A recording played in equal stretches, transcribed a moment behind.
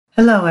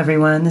Hello,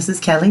 everyone. This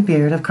is Kelly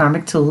Beard of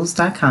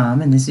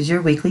KarmicTools.com, and this is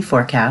your weekly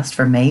forecast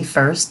for May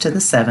 1st to the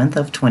 7th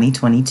of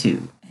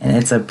 2022. And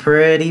it's a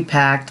pretty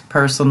packed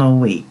personal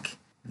week.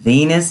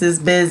 Venus is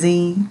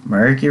busy,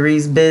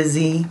 Mercury's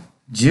busy,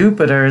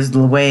 Jupiter is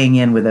weighing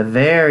in with a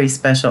very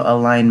special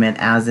alignment,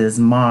 as is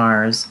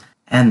Mars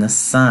and the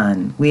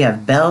Sun. We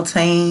have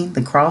Beltane,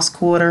 the cross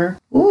quarter.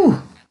 Ooh,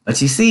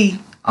 but you see,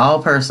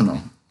 all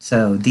personal.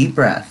 So deep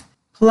breath.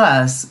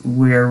 Plus,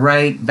 we're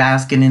right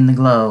basking in the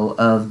glow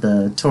of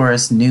the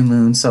Taurus new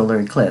moon solar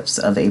eclipse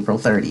of April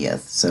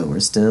 30th. So we're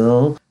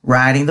still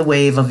riding the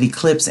wave of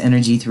eclipse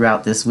energy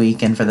throughout this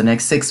week and for the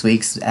next 6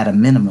 weeks at a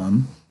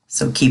minimum.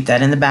 So keep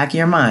that in the back of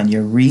your mind.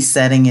 You're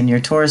resetting in your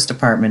Taurus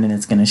department and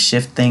it's going to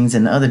shift things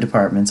in other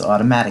departments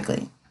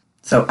automatically.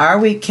 So our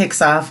week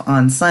kicks off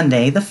on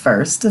Sunday, the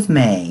 1st of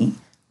May,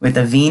 with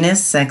a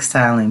Venus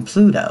sextiling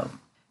Pluto.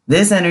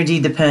 This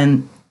energy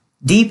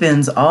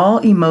deepens all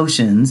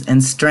emotions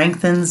and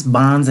strengthens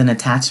bonds and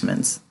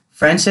attachments.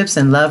 Friendships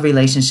and love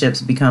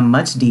relationships become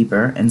much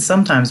deeper and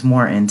sometimes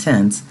more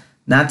intense,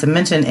 not to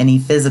mention any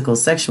physical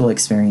sexual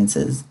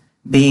experiences.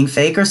 Being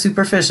fake or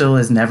superficial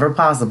is never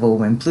possible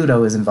when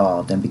Pluto is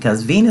involved, and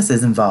because Venus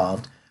is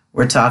involved,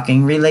 we're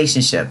talking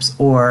relationships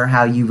or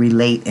how you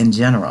relate in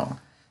general.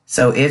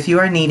 So if you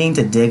are needing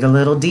to dig a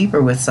little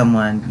deeper with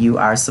someone, you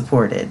are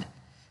supported.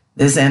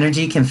 This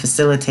energy can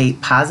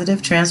facilitate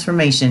positive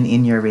transformation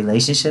in your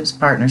relationships,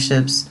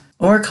 partnerships,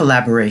 or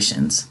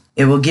collaborations.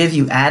 It will give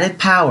you added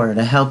power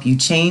to help you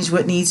change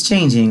what needs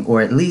changing,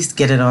 or at least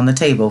get it on the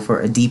table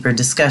for a deeper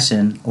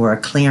discussion or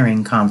a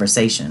clearing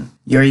conversation.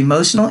 Your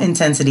emotional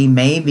intensity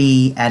may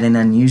be at an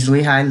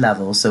unusually high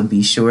level, so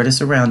be sure to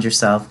surround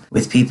yourself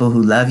with people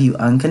who love you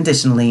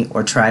unconditionally,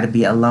 or try to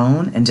be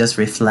alone and just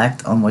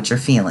reflect on what you're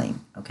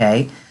feeling,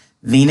 okay?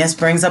 Venus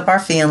brings up our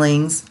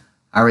feelings,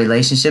 our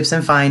relationships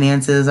and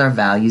finances, our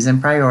values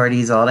and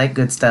priorities, all that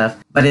good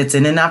stuff. But it's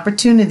in an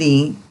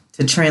opportunity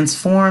to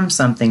transform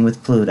something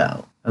with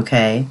Pluto,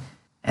 okay?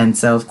 And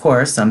so, of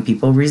course, some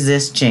people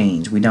resist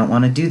change. We don't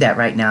want to do that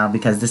right now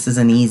because this is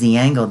an easy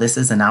angle. This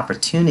is an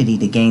opportunity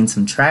to gain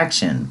some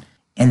traction.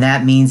 And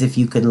that means if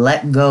you could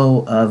let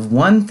go of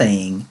one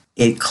thing,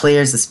 it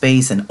clears the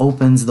space and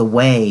opens the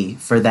way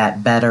for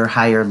that better,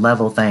 higher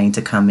level thing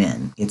to come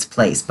in its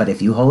place. But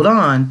if you hold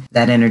on,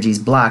 that energy's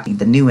blocked.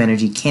 The new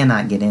energy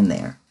cannot get in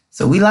there.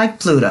 So we like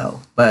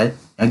Pluto, but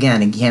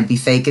again, it can't be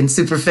fake and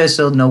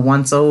superficial, no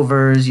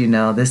once-overs,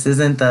 this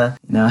isn't the,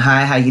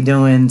 hi, how you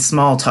doing,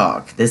 small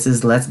talk. This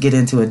is, let's get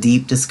into a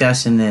deep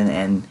discussion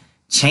and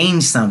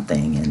change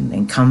something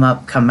and come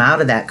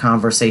out of that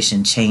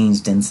conversation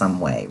changed in some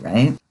way,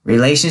 right?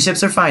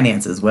 Relationships or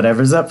finances,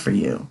 whatever's up for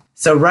you.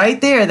 So right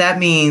there, that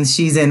means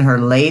she's in her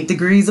late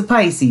degrees of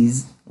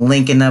Pisces,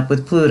 linking up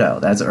with Pluto.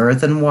 That's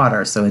earth and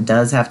water, so it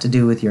does have to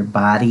do with your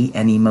body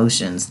and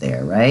emotions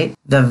there, right?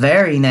 The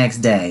very next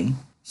day,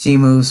 she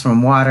moves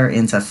from water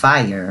into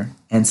fire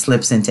and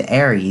slips into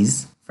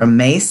Aries. From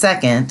May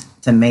 2nd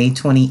to May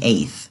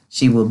 28th,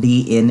 she will be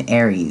in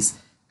Aries.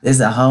 This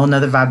is a whole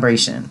nother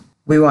vibration.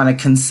 We want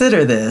to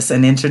consider this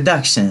an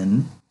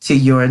introduction to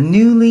your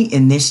newly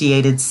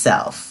initiated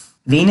self.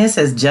 Venus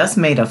has just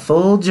made a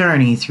full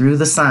journey through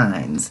the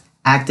signs,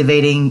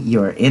 activating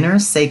your inner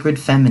sacred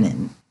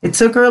feminine. It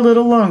took her a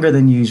little longer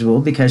than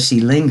usual because she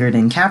lingered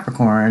in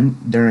Capricorn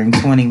during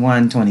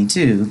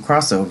 21-22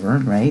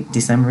 crossover, right?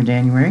 December,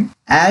 January,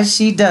 as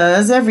she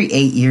does every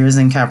 8 years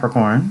in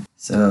Capricorn.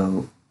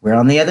 So we're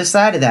on the other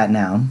side of that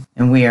now,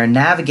 and we are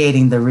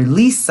navigating the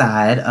release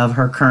side of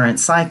her current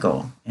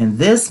cycle. And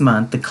this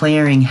month, the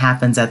clearing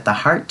happens at the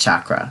heart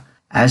chakra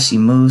as she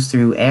moves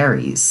through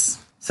Aries.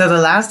 So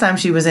the last time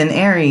she was in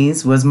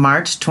Aries was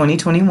March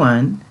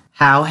 2021.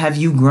 How have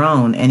you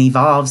grown and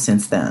evolved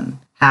since then?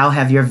 How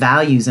have your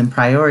values and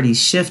priorities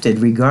shifted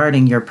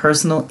regarding your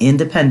personal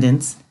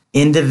independence,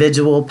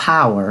 individual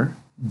power,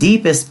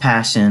 deepest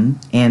passion,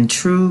 and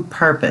true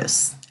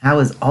purpose? How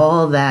is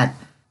all that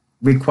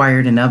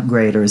required an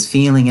upgrade or is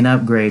feeling an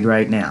upgrade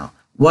right now?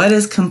 What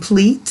is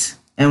complete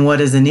and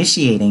what is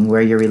initiating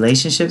where your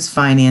relationships,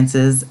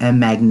 finances, and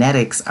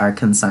magnetics are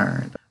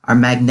concerned? Our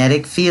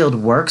magnetic field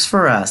works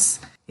for us.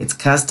 It's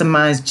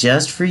customized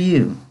just for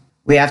you.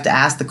 We have to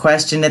ask the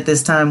question at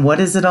this time, what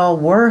is it all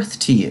worth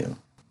to you?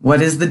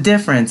 What is the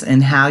difference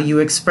in how you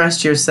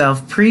expressed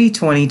yourself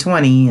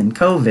pre-2020 and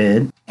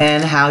COVID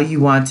and how you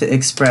want to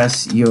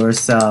express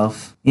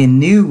yourself in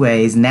new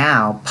ways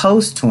now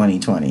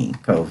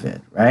post-2020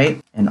 COVID,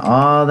 right? And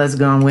all that's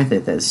gone with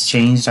it that's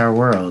changed our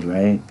world,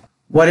 right?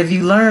 What have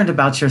you learned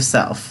about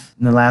yourself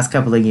in the last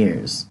couple of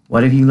years?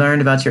 What have you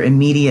learned about your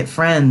immediate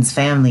friends,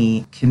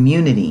 family,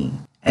 community,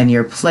 and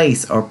your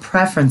place or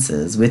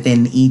preferences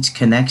within each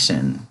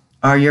connection?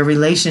 Are your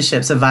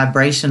relationships a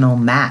vibrational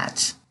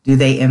match? Do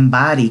they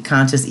embody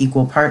conscious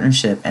equal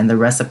partnership and the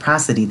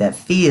reciprocity that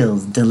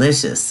feels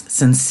delicious,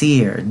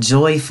 sincere,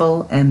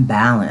 joyful, and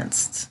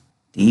balanced?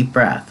 Deep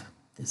breath.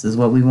 This is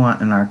what we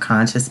want in our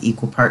conscious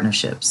equal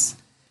partnerships.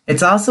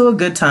 It's also a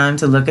good time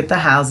to look at the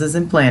houses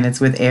and planets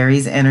with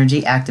Aries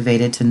energy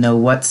activated to know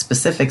what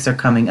specifics are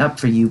coming up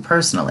for you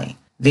personally.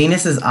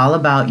 Venus is all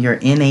about your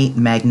innate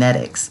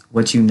magnetics,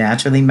 what you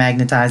naturally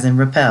magnetize and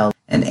repel.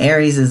 And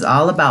Aries is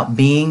all about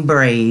being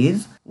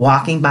brave,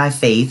 walking by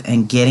faith,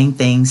 and getting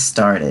things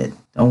started.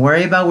 Don't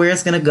worry about where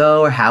it's going to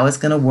go or how it's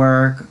going to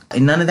work.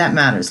 None of that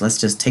matters. Let's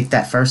just take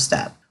that first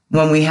step.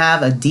 When we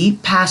have a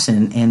deep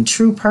passion and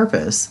true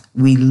purpose,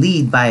 we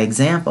lead by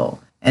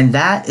example. And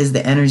that is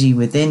the energy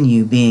within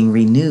you being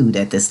renewed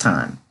at this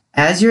time.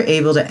 As you're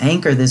able to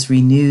anchor this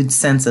renewed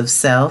sense of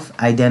self,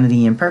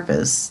 identity, and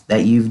purpose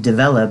that you've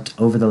developed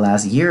over the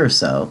last year or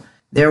so,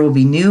 there will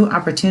be new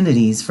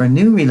opportunities for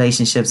new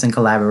relationships and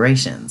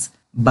collaborations.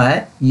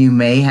 But you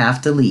may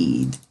have to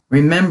lead.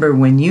 Remember,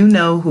 when you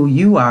know who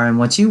you are and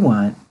what you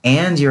want,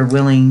 and you're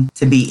willing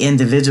to be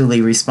individually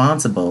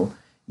responsible,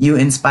 you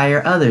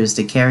inspire others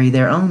to carry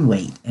their own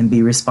weight and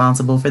be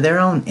responsible for their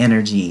own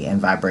energy and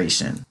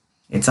vibration.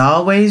 It's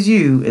always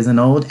you is an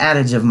old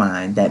adage of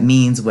mine that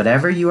means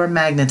whatever you are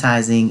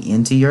magnetizing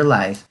into your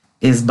life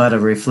is but a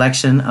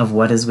reflection of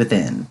what is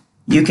within.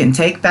 You can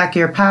take back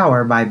your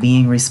power by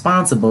being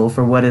responsible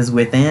for what is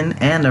within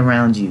and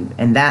around you,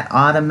 and that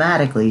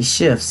automatically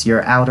shifts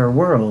your outer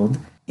world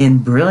in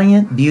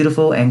brilliant,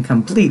 beautiful, and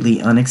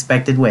completely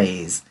unexpected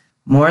ways.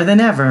 More than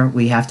ever,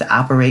 we have to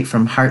operate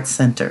from heart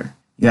center.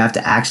 You have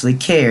to actually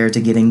care to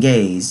get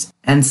engaged.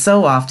 And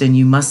so often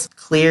you must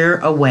clear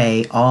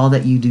away all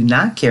that you do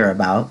not care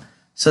about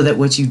so that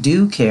what you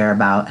do care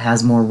about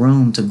has more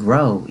room to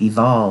grow,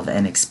 evolve,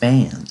 and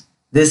expand.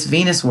 This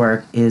Venus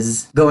work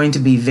is going to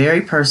be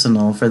very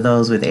personal for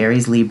those with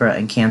Aries, Libra,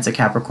 and Cancer,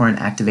 Capricorn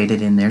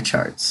activated in their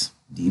charts.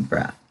 Deep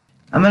breath.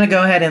 I'm going to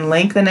go ahead and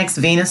link the next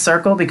Venus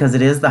circle because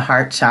it is the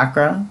heart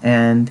chakra.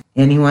 And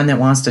anyone that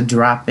wants to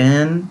drop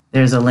in,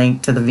 there's a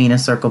link to the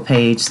Venus circle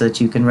page so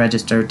that you can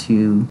register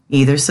to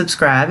either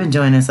subscribe and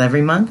join us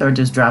every month or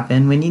just drop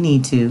in when you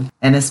need to.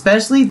 And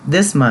especially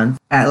this month,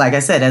 like I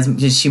said, as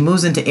she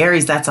moves into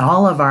Aries, that's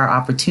all of our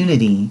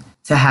opportunity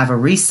to have a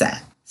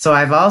reset. So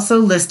I've also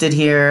listed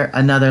here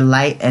another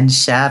light and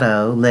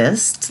shadow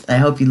list. I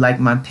hope you like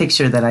my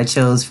picture that I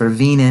chose for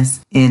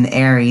Venus in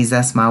Aries.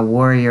 That's my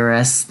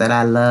warrioress that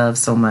I love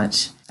so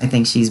much. I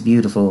think she's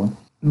beautiful.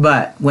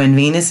 But when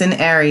Venus in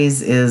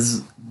Aries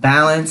is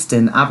balanced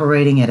and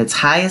operating at its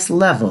highest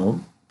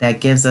level, that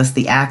gives us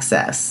the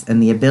access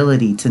and the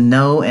ability to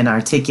know and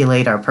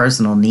articulate our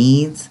personal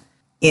needs,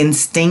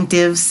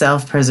 instinctive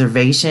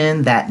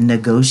self-preservation that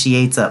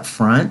negotiates up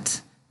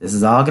front. This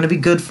is all going to be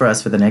good for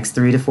us for the next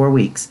 3 to 4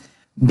 weeks.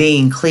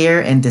 Being clear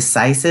and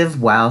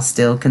decisive while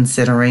still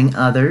considering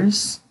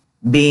others.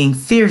 Being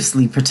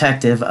fiercely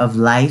protective of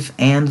life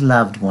and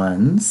loved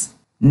ones.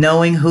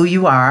 Knowing who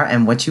you are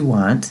and what you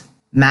want.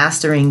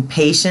 Mastering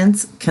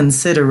patience,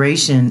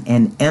 consideration,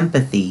 and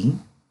empathy.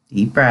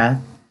 Deep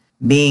breath.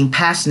 Being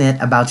passionate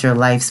about your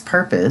life's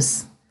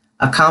purpose.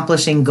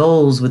 Accomplishing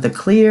goals with a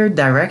clear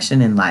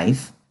direction in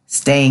life.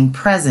 Staying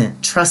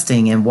present,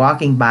 trusting, and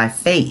walking by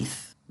faith.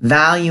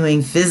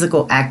 Valuing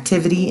physical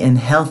activity and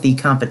healthy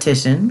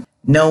competition,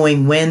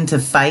 knowing when to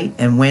fight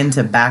and when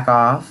to back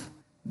off,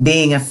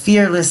 being a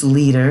fearless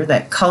leader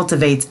that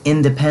cultivates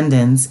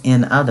independence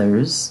in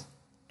others,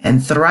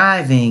 and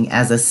thriving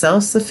as a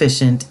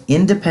self-sufficient,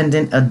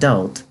 independent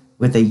adult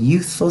with a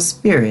youthful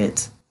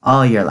spirit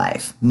all your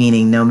life,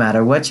 meaning no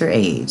matter what your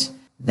age,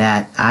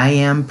 that I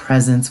am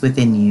presence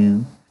within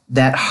you,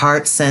 that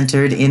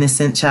heart-centered,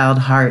 innocent child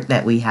heart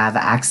that we have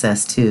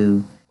access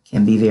to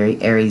can be very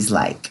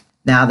Aries-like.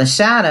 Now, the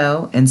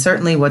shadow, and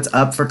certainly what's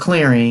up for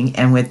clearing,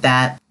 and with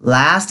that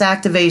last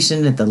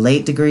activation at the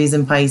late degrees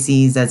in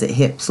Pisces as it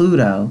hit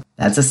Pluto,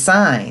 that's a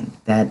sign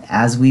that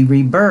as we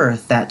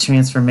rebirth, that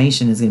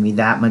transformation is going to be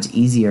that much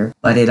easier.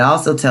 But it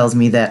also tells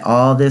me that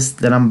all this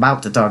that I'm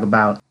about to talk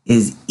about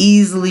is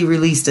easily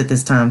released at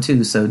this time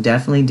too. So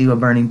definitely do a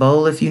burning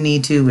bowl if you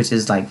need to, which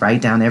is like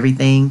write down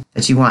everything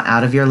that you want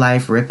out of your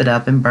life, rip it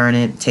up and burn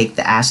it, take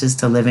the ashes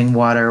to living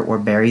water or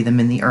bury them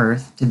in the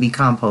earth to be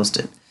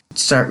composted.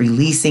 Start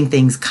releasing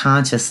things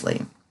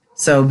consciously.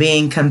 So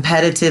being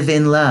competitive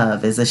in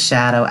love is a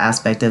shadow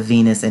aspect of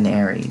Venus in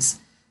Aries.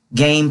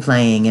 Game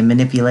playing and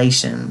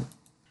manipulation.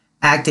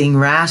 Acting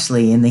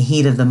rashly in the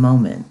heat of the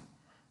moment.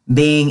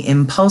 Being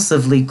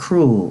impulsively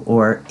cruel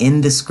or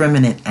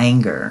indiscriminate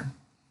anger.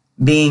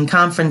 Being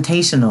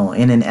confrontational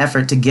in an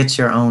effort to get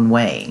your own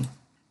way.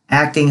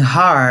 Acting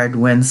hard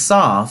when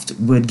soft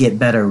would get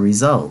better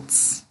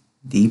results.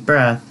 Deep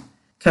breath.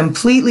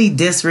 Completely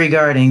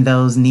disregarding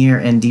those near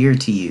and dear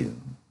to you.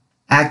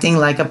 Acting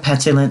like a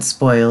petulant,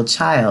 spoiled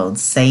child,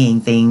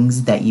 saying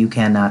things that you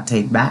cannot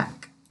take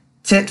back.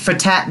 Tit for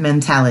tat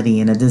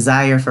mentality and a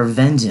desire for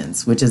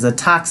vengeance, which is a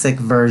toxic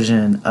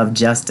version of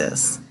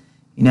justice.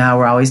 You know how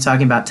we're always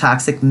talking about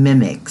toxic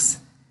mimics.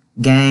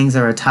 Gangs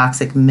are a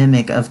toxic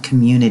mimic of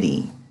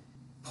community.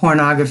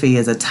 Pornography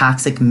is a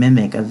toxic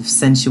mimic of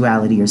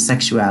sensuality or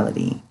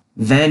sexuality.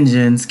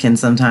 Vengeance can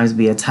sometimes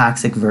be a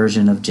toxic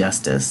version of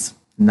justice.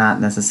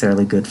 Not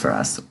necessarily good for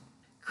us.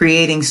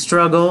 Creating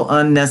struggle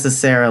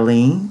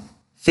unnecessarily,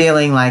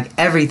 feeling like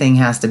everything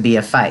has to be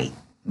a fight.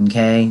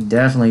 Okay,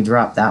 definitely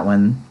drop that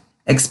one.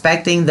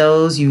 Expecting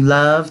those you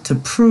love to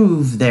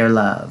prove their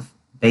love.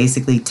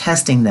 basically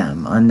testing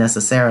them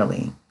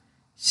unnecessarily.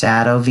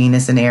 Shadow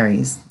Venus and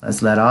Aries.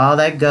 Let's let all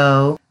that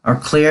go or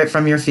clear it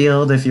from your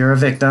field if you're a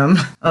victim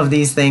of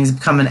these things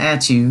coming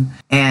at you.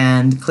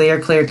 And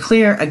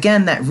clear.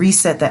 Again, that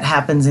reset that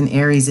happens in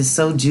Aries is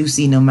so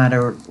juicy no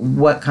matter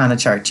what kind of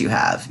chart you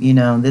have.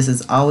 This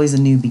is always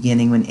a new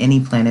beginning when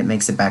any planet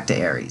makes it back to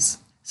Aries.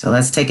 So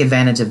let's take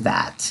advantage of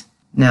that.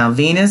 Now,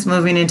 Venus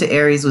moving into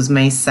Aries was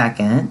May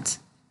 2nd.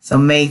 So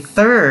May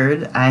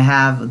 3rd, I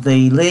have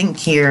the link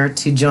here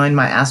to join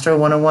my Astro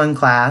 101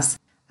 class.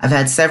 I've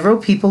had several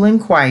people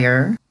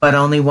inquire, but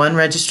only one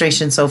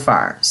registration so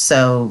far.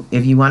 So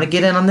if you want to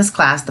get in on this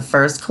class, the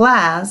first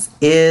class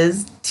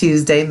is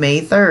Tuesday,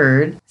 May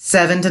 3rd,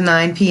 7 to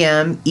 9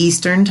 p.m.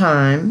 Eastern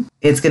Time.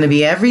 It's going to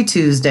be every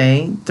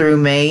Tuesday through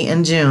May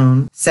and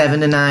June, 7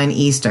 to 9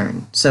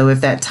 Eastern. So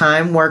if that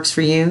time works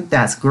for you,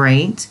 that's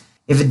great.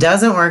 If it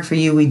doesn't work for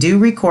you, we do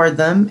record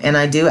them, and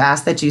I do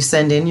ask that you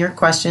send in your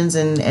questions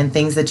and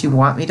things that you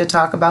want me to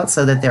talk about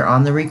so that they're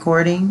on the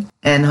recording.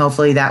 And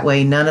hopefully that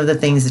way none of the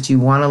things that you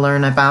want to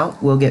learn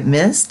about will get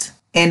missed.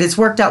 And it's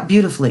worked out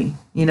beautifully.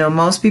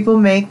 Most people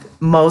make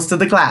most of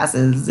the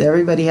classes.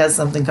 Everybody has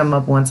something come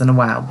up once in a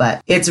while,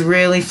 but it's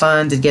really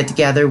fun to get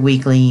together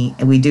weekly.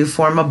 And we do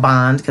form a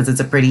bond because it's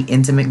a pretty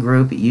intimate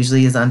group. It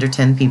usually is under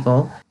 10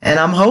 people. And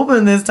I'm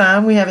hoping this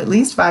time we have at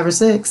least 5 or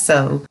 6.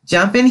 So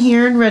jump in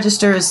here and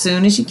register as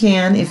soon as you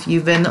can. If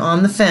you've been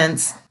on the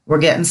fence, we're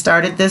getting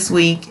started this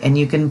week, and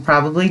you can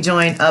probably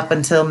join up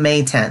until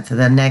May 10th,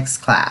 the next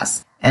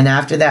class. And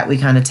after that, we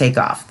kind of take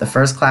off. The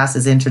first class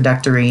is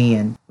introductory,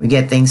 and we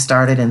get things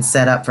started and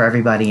set up for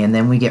everybody, and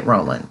then we get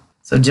rolling.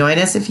 So join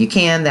us if you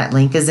can. That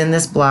link is in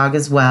this blog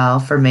as well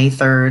for May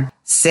 3rd.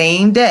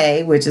 Same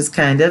day, which is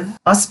kind of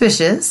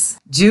auspicious,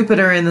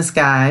 Jupiter in the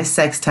sky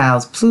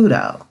sextiles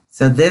Pluto.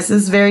 So this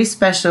is very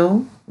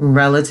special,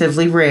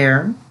 relatively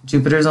rare.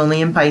 Jupiter's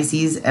only in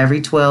Pisces every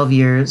 12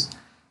 years.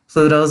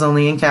 Pluto's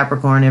only in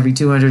Capricorn every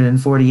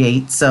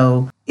 248.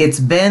 So it's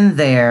been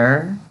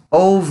there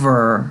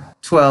over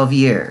 12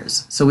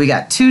 years. So we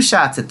got 2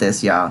 shots at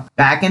this, y'all.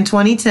 Back in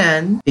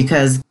 2010,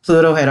 because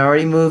Pluto had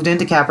already moved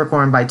into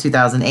Capricorn by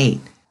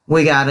 2008,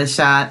 we got a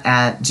shot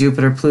at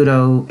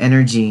Jupiter-Pluto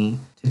energy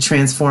to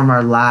transform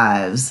our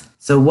lives.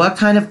 So what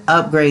kind of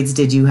upgrades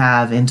did you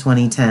have in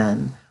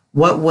 2010?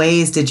 What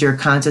ways did your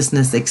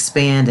consciousness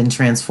expand and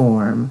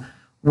transform?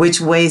 Which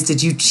ways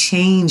did you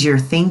change your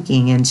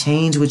thinking and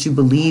change what you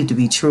believe to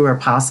be true or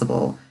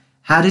possible?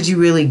 How did you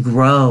really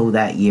grow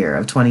that year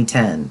of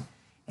 2010?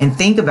 And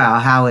think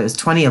about how it was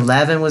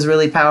 2011 was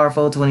really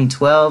powerful,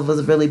 2012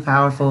 was really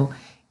powerful.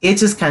 It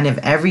just kind of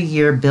every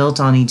year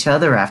built on each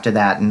other after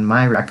that in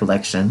my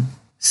recollection.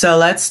 So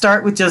let's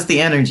start with just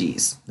the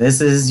energies. This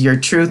is your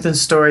truth and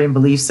story and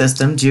belief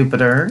system,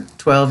 Jupiter,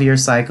 12-year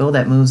cycle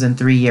that moves in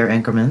 3-year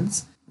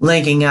increments,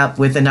 linking up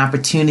with an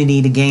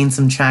opportunity to gain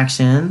some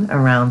traction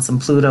around some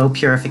Pluto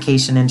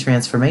purification and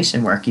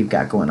transformation work you've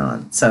got going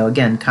on. So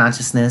again,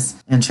 consciousness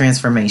and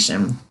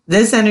transformation.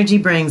 This energy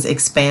brings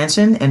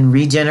expansion and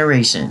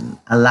regeneration,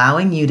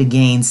 allowing you to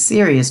gain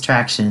serious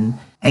traction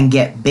and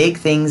get big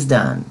things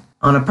done.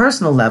 On a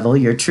personal level,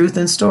 your truth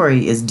and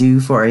story is due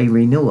for a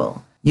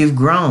renewal. You've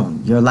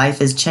grown, your life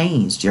has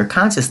changed, your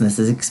consciousness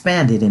has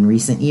expanded in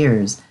recent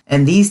years,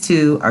 and these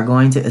two are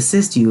going to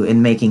assist you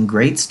in making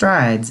great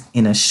strides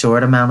in a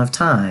short amount of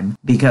time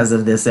because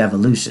of this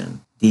evolution.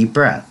 Deep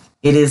breath.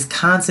 It is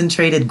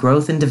concentrated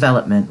growth and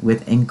development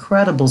with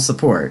incredible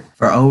support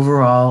for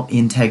overall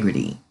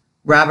integrity.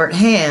 Robert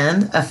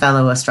Hand, a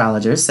fellow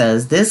astrologer,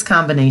 says this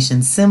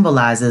combination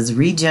symbolizes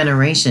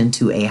regeneration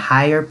to a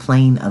higher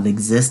plane of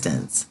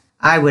existence.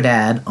 I would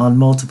add on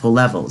multiple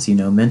levels,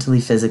 mentally,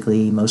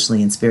 physically,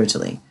 emotionally, and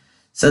spiritually.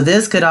 So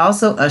this could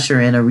also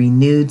usher in a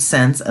renewed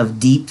sense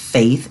of deep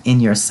faith in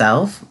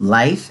yourself,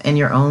 life, and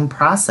your own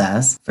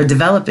process for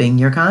developing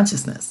your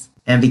consciousness.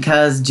 And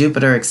because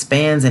Jupiter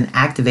expands and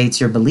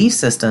activates your belief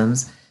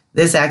systems,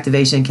 this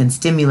activation can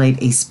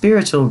stimulate a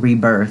spiritual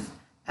rebirth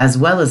as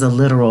well as a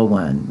literal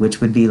one,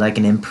 which would be like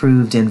an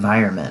improved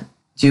environment.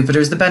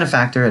 Jupiter's the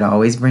benefactor. It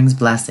always brings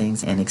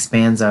blessings and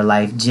expands our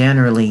life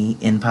generally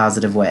in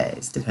positive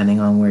ways, depending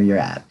on where you're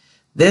at.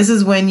 This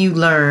is when you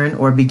learn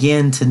or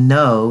begin to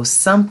know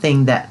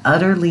something that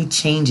utterly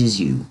changes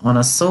you on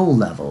a soul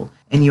level,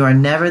 and you are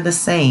never the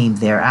same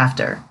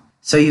thereafter.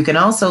 So you can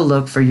also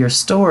look for your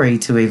story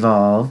to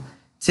evolve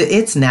to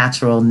its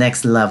natural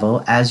next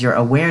level as your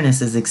awareness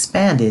is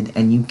expanded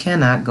and you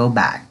cannot go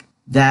back.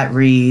 That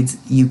reads,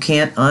 you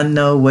can't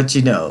unknow what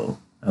you know.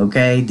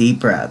 Okay, deep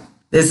breath.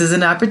 This is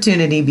an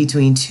opportunity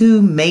between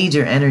 2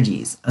 major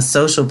energies, a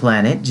social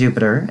planet,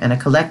 Jupiter, and a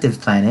collective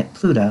planet,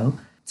 Pluto,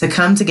 to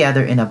come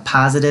together in a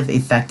positive,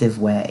 effective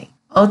way.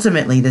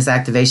 Ultimately, this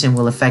activation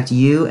will affect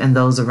you and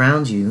those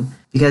around you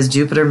because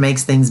Jupiter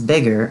makes things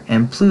bigger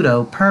and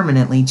Pluto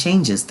permanently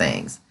changes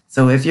things.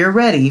 So if you're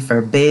ready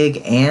for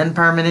big and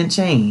permanent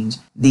change,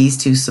 these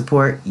two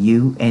support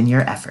you and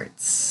your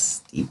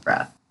efforts. Deep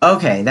breath.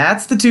 Okay,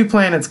 that's the 2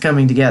 planets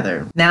coming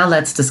together. Now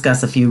let's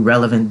discuss a few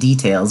relevant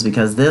details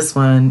because this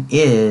one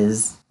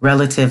is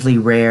relatively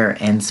rare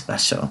and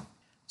special.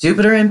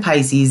 Jupiter in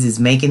Pisces is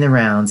making the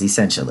rounds,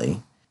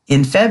 essentially.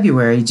 In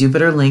February,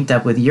 Jupiter linked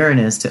up with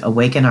Uranus to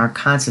awaken our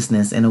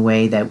consciousness in a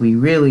way that we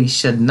really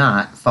should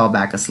not fall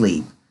back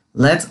asleep.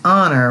 Let's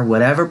honor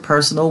whatever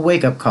personal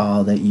wake-up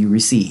call that you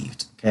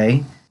received,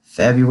 okay?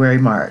 February,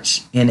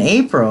 March. In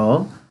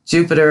April,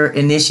 Jupiter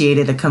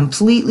initiated a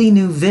completely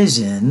new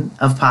vision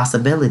of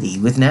possibility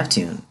with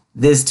Neptune.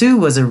 This too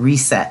was a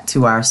reset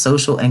to our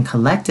social and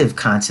collective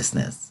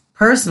consciousness.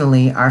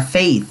 Personally, our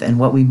faith and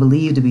what we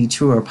believe to be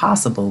true or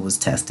possible was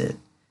tested.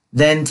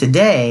 Then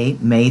today,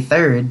 May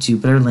 3rd,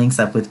 Jupiter links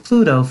up with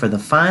Pluto for the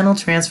final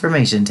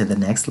transformation to the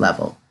next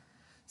level.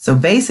 So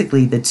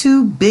basically, the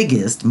two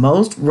biggest,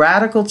 most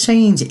radical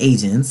change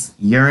agents,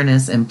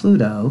 Uranus and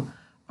Pluto,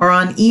 are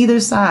on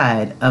either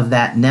side of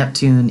that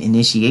Neptune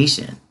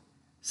initiation.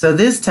 So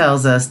this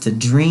tells us to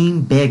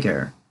dream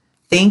bigger,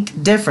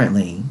 think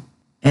differently,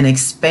 and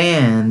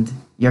expand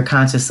your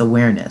conscious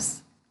awareness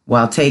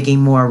while taking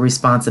more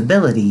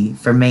responsibility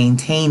for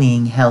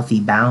maintaining healthy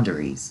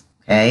boundaries,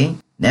 okay?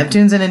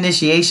 Neptune's an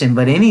initiation,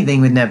 but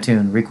anything with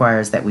Neptune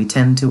requires that we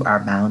tend to our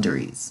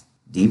boundaries.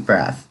 Deep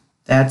breath.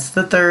 That's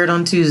the 3rd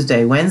on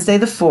Tuesday. Wednesday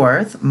the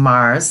 4th,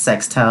 Mars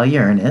sextile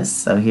Uranus.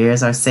 So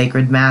here's our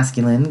sacred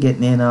masculine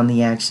getting in on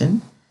the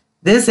action.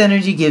 This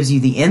energy gives you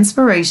the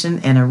inspiration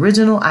and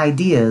original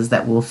ideas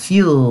that will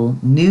fuel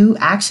new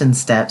action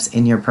steps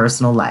in your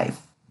personal life.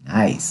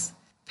 Nice.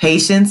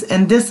 Patience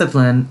and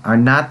discipline are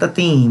not the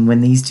theme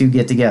when these two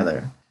get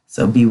together.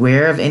 So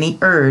beware of any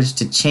urge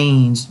to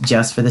change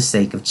just for the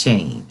sake of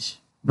change.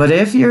 But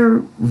if you're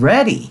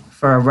ready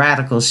for a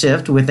radical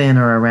shift within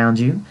or around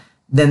you,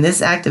 then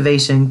this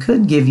activation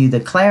could give you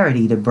the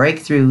clarity to break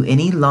through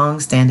any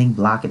long-standing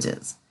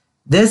blockages.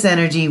 This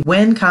energy,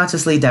 when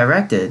consciously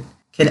directed,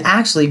 can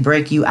actually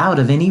break you out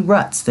of any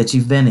ruts that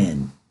you've been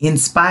in,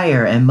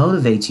 inspire and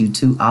motivate you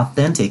to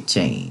authentic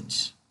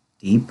change.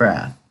 Deep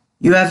breath.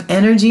 You have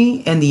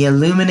energy and the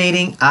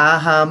illuminating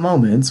aha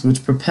moments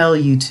which propel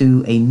you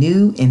to a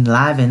new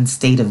enlivened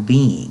state of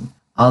being,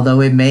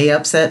 although it may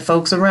upset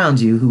folks around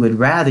you who would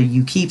rather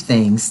you keep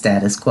things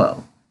status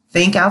quo.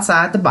 Think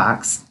outside the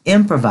box,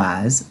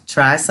 improvise,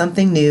 try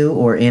something new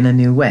or in a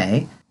new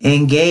way,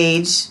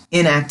 engage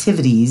in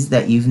activities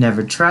that you've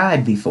never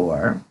tried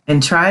before,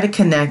 and try to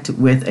connect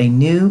with a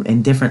new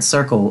and different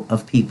circle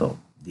of people.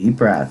 Deep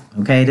breath.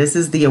 Okay, this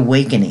is the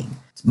awakening.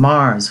 It's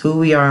Mars, who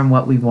we are and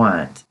what we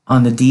want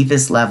on the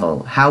deepest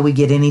level, how we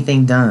get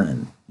anything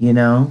done, in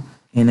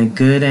a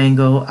good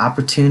angle,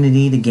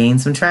 opportunity to gain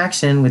some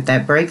traction with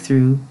that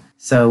breakthrough.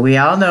 So we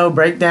all know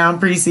breakdown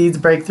precedes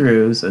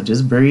breakthrough. So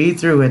just breathe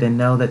through it and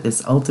know that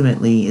this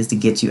ultimately is to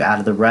get you out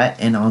of the rut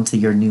and onto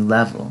your new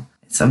level.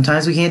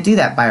 Sometimes we can't do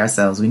that by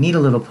ourselves. We need a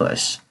little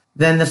push.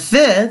 Then the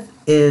 5th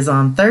is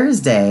on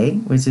Thursday,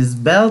 which is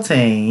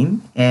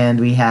Beltane, and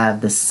we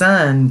have the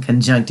Sun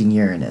conjuncting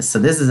Uranus. So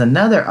this is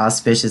another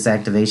auspicious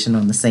activation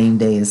on the same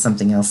day as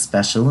something else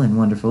special and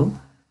wonderful.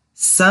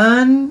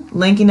 Sun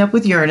linking up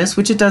with Uranus,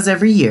 which it does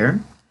every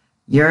year.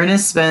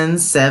 Uranus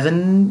spends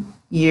 7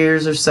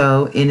 years or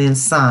so in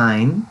his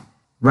sign.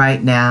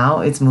 Right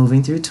now, it's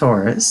moving through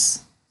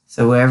Taurus.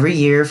 So every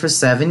year for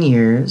 7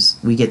 years,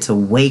 we get to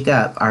wake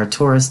up our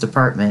Taurus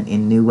department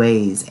in new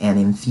ways and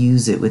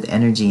infuse it with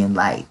energy and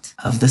light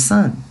of the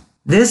sun.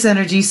 This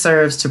energy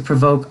serves to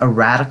provoke a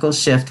radical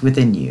shift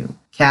within you,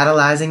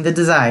 catalyzing the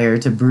desire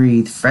to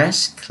breathe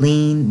fresh,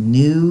 clean,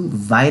 new,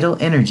 vital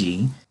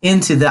energy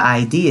into the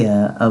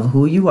idea of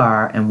who you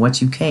are and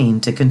what you came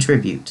to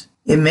contribute.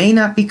 It may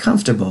not be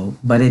comfortable,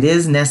 but it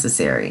is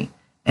necessary.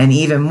 And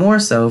even more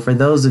so for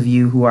those of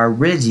you who are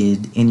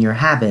rigid in your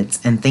habits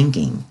and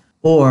thinking,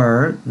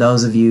 or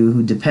those of you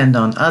who depend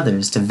on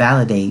others to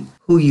validate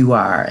who you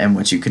are and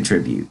what you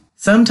contribute.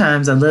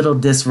 Sometimes a little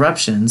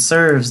disruption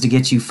serves to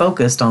get you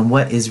focused on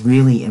what is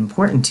really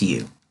important to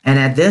you. And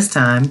at this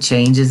time,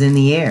 change is in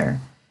the air.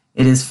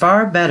 It is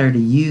far better to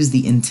use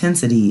the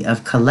intensity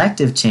of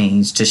collective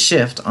change to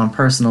shift on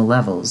personal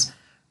levels,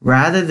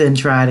 rather than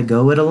try to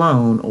go it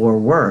alone or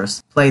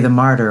worse, play the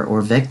martyr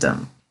or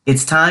victim.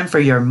 It's time for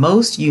your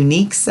most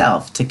unique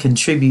self to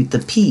contribute the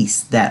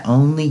peace that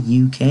only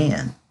you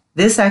can.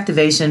 This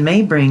activation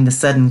may bring the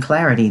sudden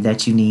clarity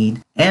that you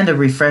need and a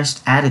refreshed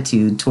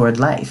attitude toward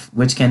life,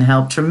 which can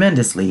help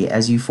tremendously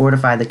as you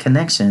fortify the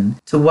connection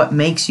to what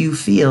makes you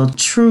feel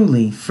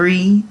truly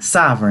free,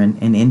 sovereign,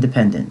 and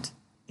independent.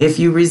 If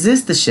you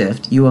resist the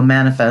shift, you will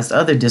manifest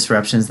other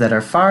disruptions that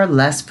are far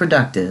less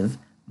productive,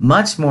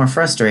 much more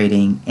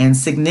frustrating, and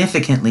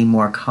significantly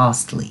more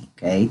costly.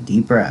 Okay,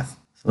 deep breath.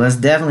 So let's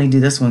definitely do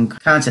this one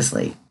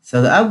consciously.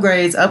 So the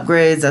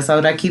upgrades, that's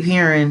what I keep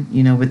hearing,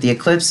 with the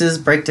eclipses,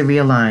 break to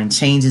realign,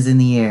 changes in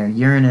the air.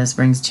 Uranus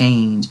brings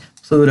change.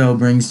 Pluto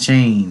brings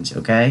change,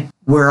 okay?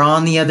 We're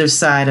on the other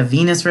side of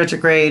Venus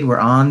retrograde. We're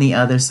on the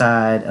other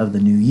side of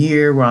the new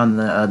year. We're on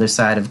the other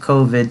side of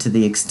COVID to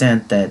the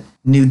extent that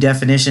new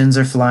definitions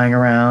are flying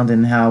around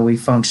and how we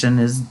function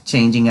is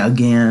changing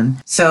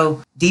again.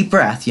 So deep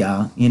breath,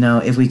 y'all.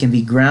 If we can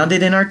be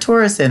grounded in our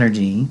Taurus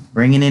energy,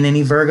 bringing in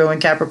any Virgo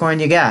and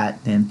Capricorn you got,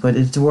 and put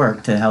it to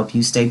work to help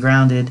you stay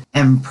grounded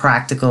and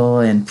practical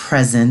and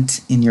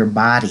present in your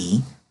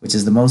body, which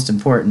is the most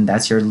important,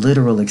 that's your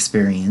literal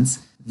experience,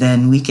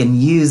 then we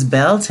can use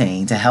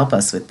Beltane to help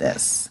us with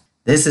this.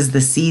 This is the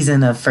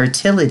season of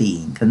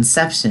fertility,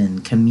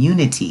 conception,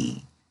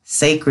 community,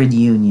 sacred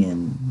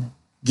union,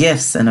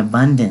 gifts and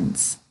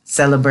abundance,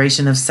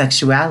 celebration of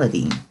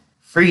sexuality,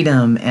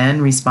 freedom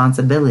and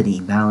responsibility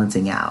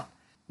balancing out,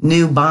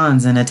 new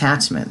bonds and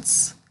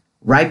attachments,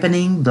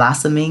 ripening,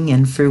 blossoming,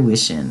 and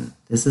fruition.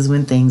 This is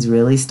when things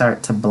really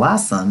start to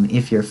blossom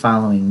if you're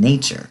following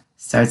nature.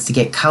 Starts to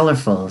get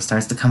colorful,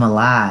 starts to come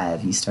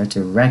alive. You start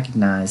to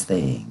recognize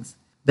things.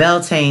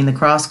 Beltane, the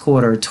cross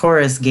quarter,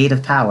 Taurus, gate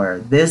of power.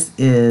 This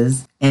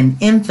is an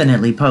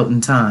infinitely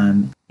potent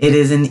time. It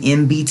is an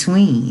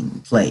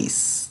in-between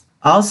place,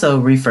 also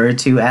referred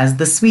to as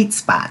the sweet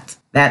spot,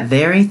 that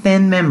very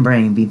thin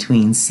membrane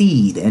between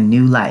seed and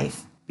new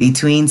life,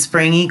 between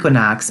spring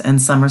equinox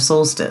and summer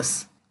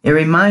solstice. It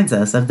reminds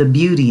us of the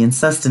beauty and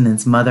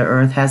sustenance Mother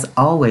Earth has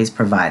always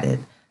provided,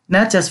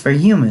 not just for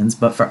humans,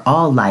 but for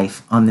all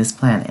life on this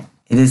planet.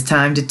 It is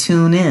time to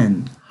tune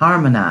in,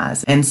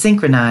 harmonize, and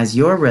synchronize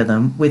your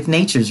rhythm with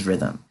nature's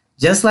rhythm.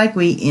 Just like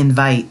we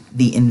invite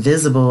the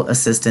invisible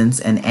assistants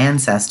and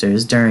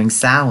ancestors during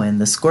Samhain,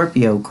 the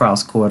Scorpio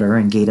cross quarter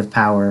and gate of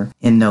power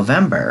in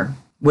November,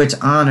 which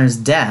honors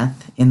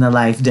death in the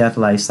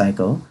life-death-life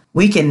cycle,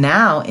 we can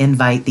now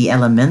invite the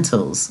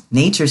elementals,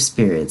 nature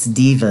spirits,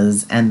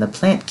 divas, and the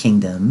plant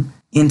kingdom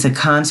into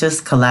conscious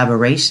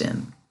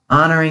collaboration,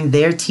 honoring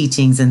their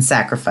teachings and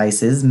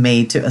sacrifices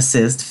made to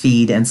assist,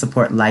 feed, and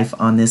support life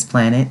on this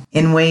planet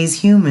in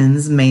ways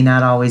humans may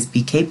not always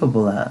be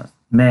capable of.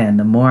 Man,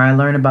 the more I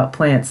learn about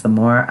plants, the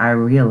more I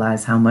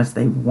realize how much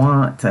they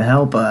want to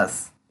help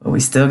us. But we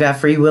still got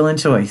free will and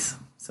choice.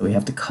 So we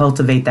have to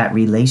cultivate that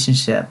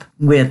relationship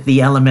with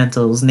the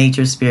elementals,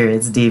 nature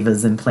spirits,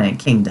 divas, and plant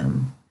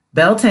kingdom.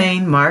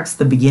 Beltane marks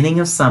the beginning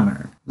of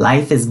summer.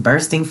 Life is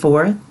bursting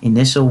forth,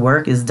 initial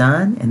work is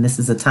done, and this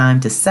is a time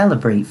to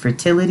celebrate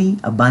fertility,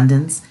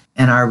 abundance,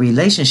 and our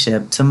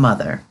relationship to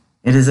Mother.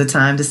 It is a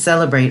time to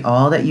celebrate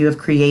all that you have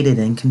created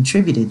and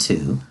contributed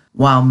to,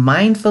 while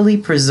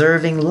mindfully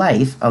preserving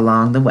life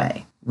along the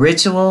way.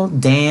 Ritual,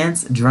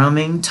 dance,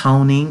 drumming,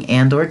 toning,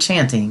 and/or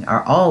chanting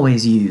are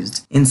always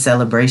used in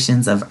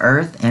celebrations of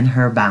Earth and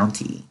her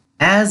bounty,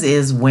 as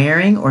is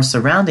wearing or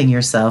surrounding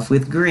yourself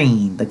with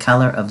green, the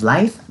color of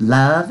life,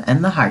 love,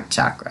 and the heart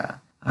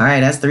chakra. All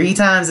right, that's 3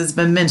 times it's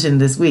been mentioned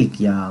this week,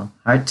 y'all.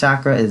 Heart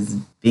chakra is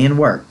being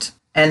worked.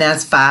 And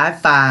that's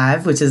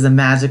 5-5, which is a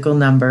magical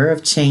number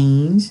of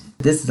change.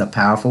 This is a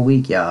powerful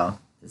week, y'all.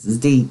 This is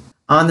deep.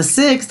 On the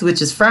 6th,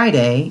 which is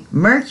Friday,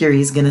 Mercury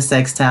is going to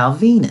sextile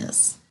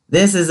Venus.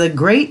 This is a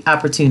great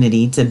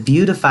opportunity to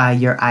beautify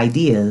your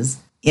ideas,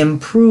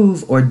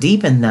 improve or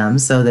deepen them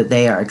so that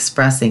they are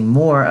expressing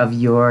more of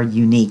your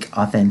unique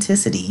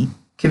authenticity.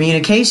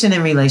 Communication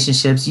in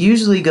relationships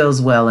usually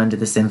goes well under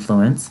this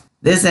influence.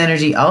 This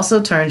energy also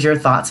turns your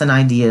thoughts and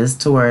ideas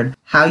toward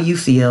how you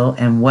feel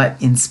and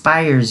what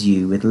inspires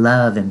you with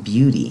love and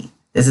beauty.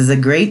 This is a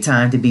great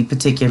time to be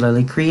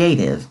particularly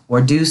creative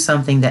or do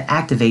something that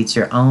activates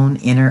your own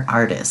inner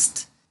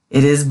artist.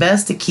 It is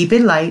best to keep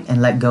it light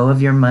and let go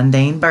of your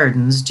mundane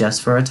burdens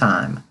just for a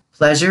time.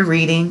 Pleasure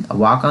reading, a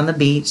walk on the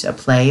beach, a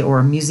play, or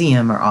a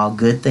museum are all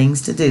good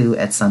things to do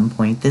at some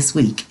point this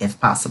week, if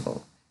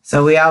possible.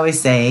 So we always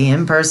say,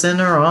 in person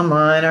or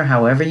online or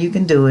however you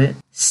can do it,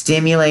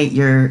 stimulate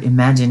your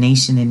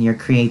imagination and your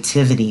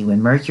creativity.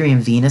 When Mercury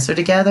and Venus are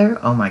together,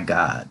 oh my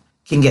God,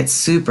 can get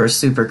super,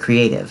 super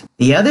creative.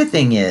 The other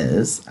thing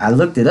is, I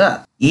looked it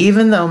up.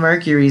 Even though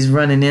Mercury's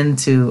running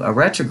into a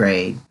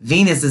retrograde,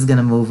 Venus is going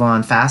to move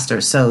on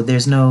faster. So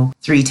there's no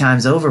 3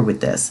 times over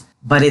with this,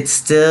 but it's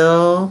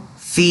still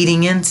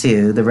feeding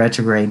into the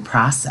retrograde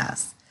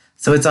process.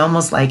 So it's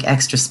almost like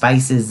extra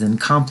spices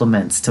and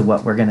complements to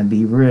what we're going to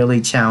be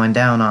really chowing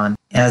down on,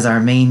 as our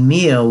main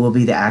meal will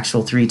be the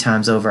actual 3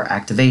 times over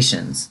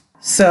activations.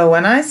 So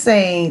when I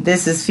say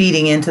this is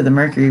feeding into the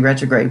Mercury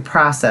retrograde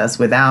process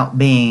without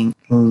being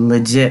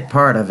legit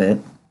part of it,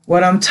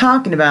 what I'm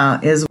talking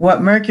about is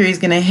what Mercury is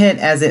going to hit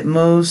as it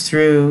moves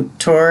through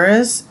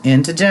Taurus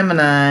into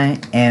Gemini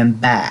and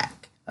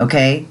back.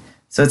 Okay?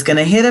 So it's going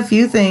to hit a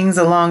few things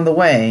along the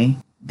way.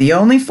 The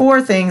only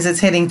 4 things it's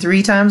hitting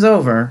 3 times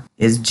over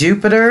is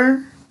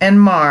Jupiter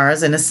and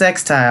Mars in a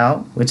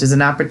sextile, which is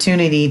an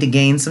opportunity to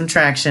gain some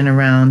traction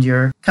around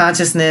your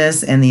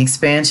consciousness and the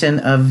expansion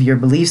of your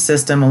belief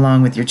system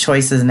along with your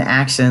choices and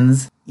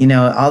actions. You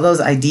know, all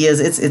those ideas,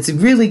 it's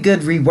really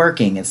good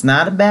reworking. It's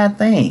not a bad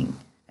thing.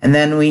 And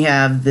then we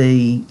have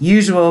the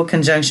usual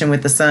conjunction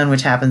with the Sun,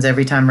 which happens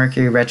every time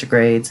Mercury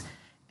retrogrades,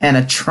 and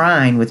a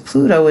trine with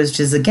Pluto, which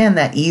is, again,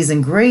 that ease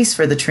and grace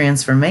for the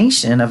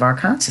transformation of our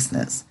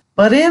consciousness.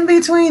 But in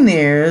between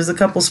there's a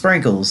couple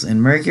sprinkles,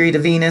 and Mercury to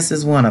Venus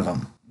is one of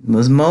them. It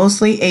was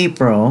mostly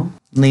April,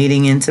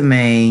 leading into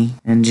May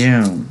and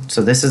June.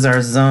 So this is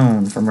our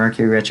zone for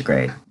Mercury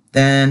retrograde.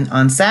 Then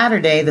on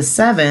Saturday, the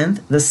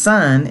 7th, the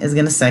Sun is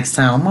going to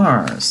sextile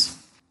Mars.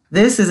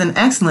 This is an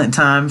excellent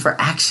time for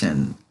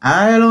action.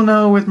 I don't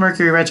know with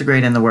Mercury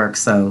retrograde in the works,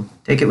 so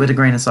take it with a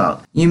grain of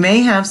salt. You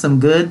may have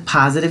some good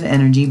positive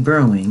energy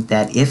brewing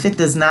that, if it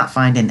does not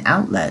find an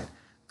outlet,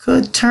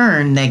 could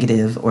turn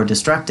negative or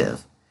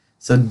destructive.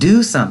 So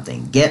do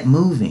something, get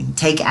moving,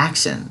 take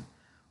action.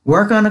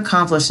 Work on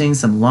accomplishing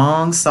some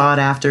long sought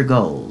after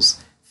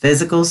goals,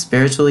 physical,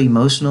 spiritual,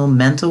 emotional,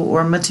 mental,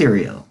 or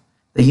material.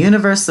 The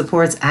universe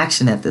supports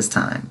action at this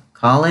time.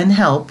 Call in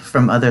help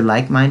from other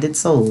like-minded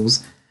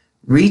souls.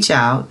 Reach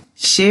out,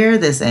 share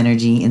this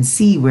energy, and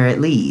see where it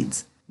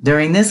leads.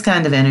 During this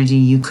kind of energy,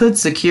 you could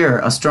secure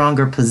a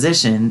stronger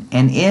position,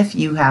 and if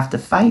you have to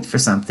fight for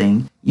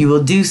something, you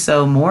will do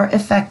so more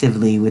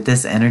effectively with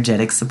this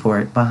energetic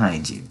support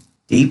behind you.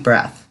 Deep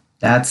breath.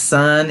 That's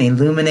Sun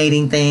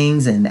illuminating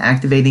things and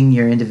activating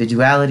your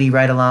individuality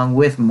right along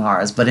with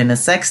Mars. But in a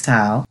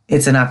sextile,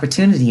 it's an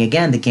opportunity,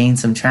 again, to gain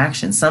some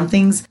traction.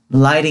 Something's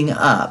lighting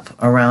up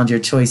around your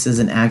choices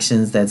and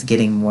actions that's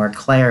getting more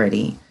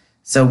clarity.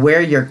 So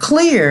where you're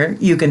clear,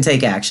 you can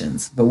take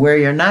actions. But where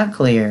you're not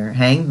clear,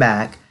 hang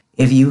back.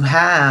 If you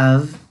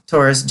have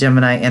Taurus,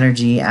 Gemini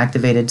energy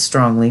activated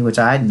strongly, which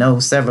I know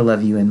several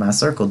of you in my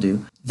circle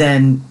do,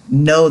 then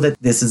know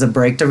that this is a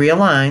break to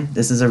realign.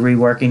 This is a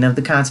reworking of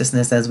the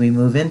consciousness as we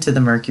move into the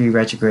Mercury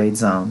retrograde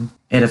zone.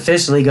 It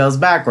officially goes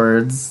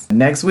backwards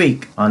next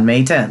week on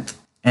May 10th,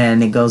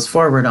 and it goes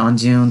forward on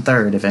June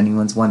 3rd, if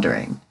anyone's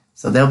wondering.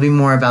 So there'll be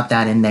more about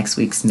that in next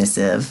week's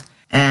missive.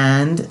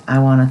 And I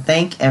want to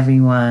thank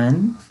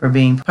everyone for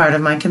being part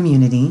of my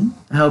community.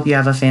 I hope you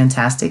have a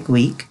fantastic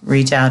week.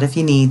 Reach out if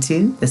you need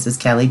to. This is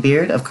Kelly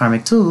Beard of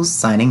Karmic Tools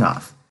signing off.